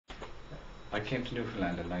I came to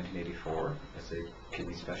Newfoundland in 1984 as a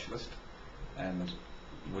kidney specialist and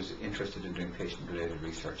was interested in doing patient-related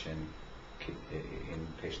research in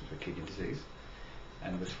patients with kidney disease,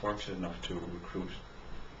 and was fortunate enough to recruit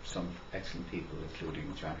some excellent people,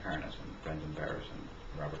 including John Harnett and Brendan Barrett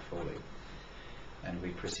and Robert Foley. And we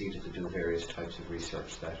proceeded to do various types of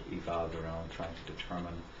research that evolved around trying to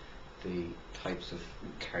determine the types of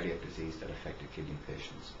cardiac disease that affected kidney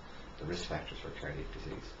patients, the risk factors for cardiac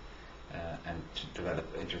disease, and to develop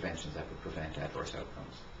interventions that would prevent adverse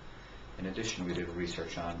outcomes. In addition, we did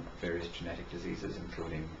research on various genetic diseases,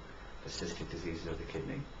 including the cystic diseases of the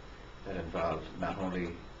kidney, that involved not only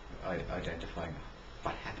identifying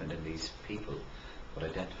what happened in these people, but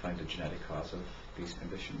identifying the genetic cause of these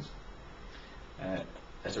conditions.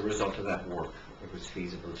 As a result of that work, it was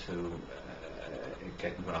feasible to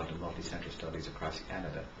get involved in multi-centre studies across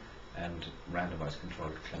Canada and randomised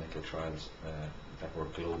controlled clinical trials that were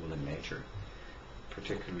global in nature,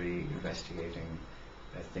 particularly investigating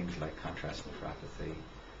things like contrast nephropathy,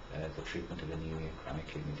 the treatment of anemia, chronic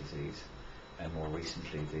kidney disease, and more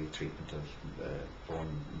recently the treatment of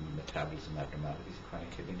bone metabolism abnormalities in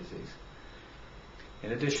chronic kidney disease.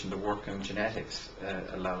 In addition, the work on genetics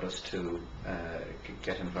allowed us to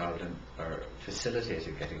get involved in, or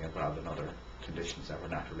facilitated getting involved in other conditions that were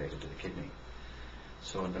not related to the kidney.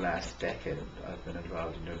 So in the last decade, I've been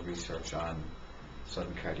involved in doing research on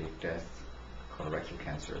sudden cardiac death, colorectal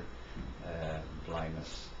cancer,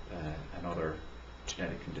 blindness, and other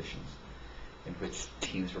genetic conditions, in which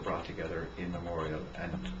teams were brought together in Memorial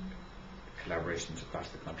and collaborations across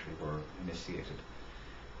the country were initiated.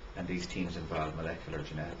 And these teams involved molecular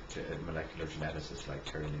geneticists like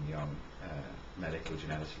Terry Lynn Young, medical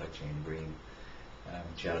geneticists like Jane Green,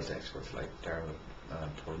 GELS experts like Darrell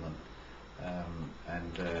Pullman,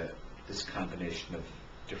 and this combination of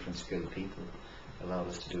different skilled people allowed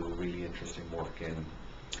us to do really interesting work in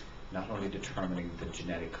not only determining the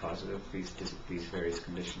genetic cause of these various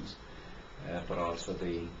conditions, but also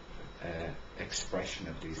the expression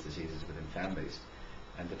of these diseases within families,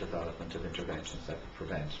 and the development of interventions that could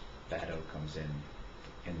prevent bad outcomes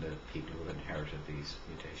in the people who have inherited these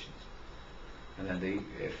mutations. And then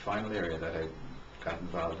the final area that I got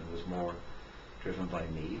involved in was more driven by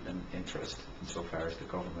need and interest, insofar as the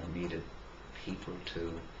government needed people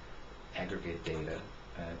to aggregate data,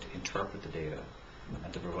 to interpret the data,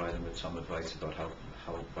 and to provide them with some advice about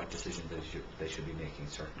what decisions they should be making in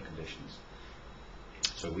certain conditions.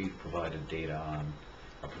 So we've provided data on,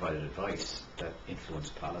 or provided advice that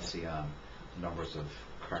influenced policy on numbers of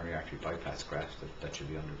coronary artery bypass grafts that should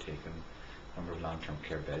be undertaken, number of long-term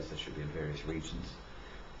care beds that should be in various regions,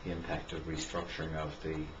 the impact of restructuring of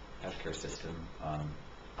the healthcare system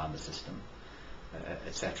on the system,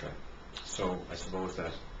 etc. So I suppose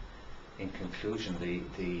that in conclusion,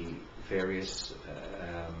 the various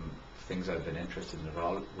things I've been interested in have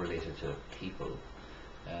all related to people,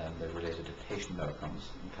 they're related to patient outcomes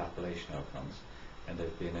and population outcomes, and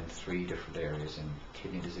they've been in three different areas: in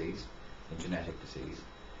kidney disease, in genetic disease,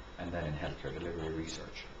 and then in healthcare delivery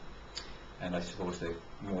research. And I suppose the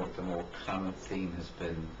more common theme has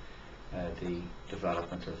been the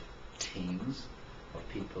development of teams of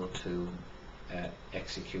people to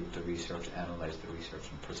execute the research, analyze the research,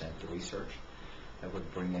 and present the research. That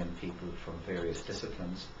would bring in people from various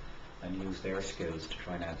disciplines and use their skills to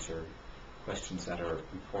try and answer questions that are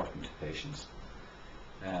important to patients.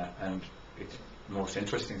 And the most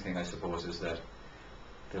interesting thing, I suppose, is that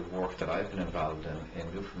the work that I've been involved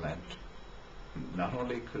in Newfoundland not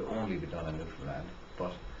only could only be done in Newfoundland,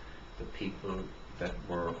 but the people that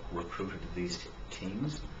were recruited to these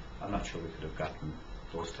teams, I'm not sure we could have gotten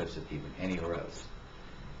those types of people anywhere else.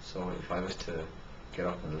 So if I was to get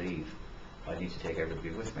up and leave, I'd need to take everybody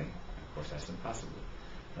with me. Of course, that's impossible.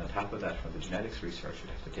 And on top of that, for the genetics research,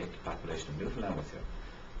 you'd have to take the population of Newfoundland with you,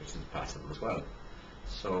 which is impossible as well.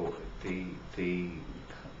 So the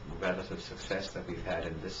relative success that we've had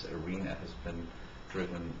in this arena has been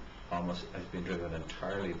driven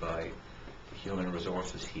entirely by the human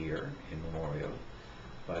resources here in Memorial,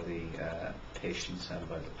 by the patients and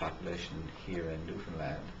by the population here in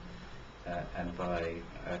Newfoundland, and by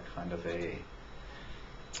a kind of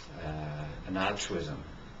an altruism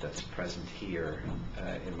that's present here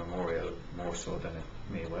in Memorial, more so than it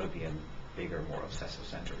may well be in bigger, more obsessive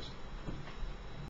centres.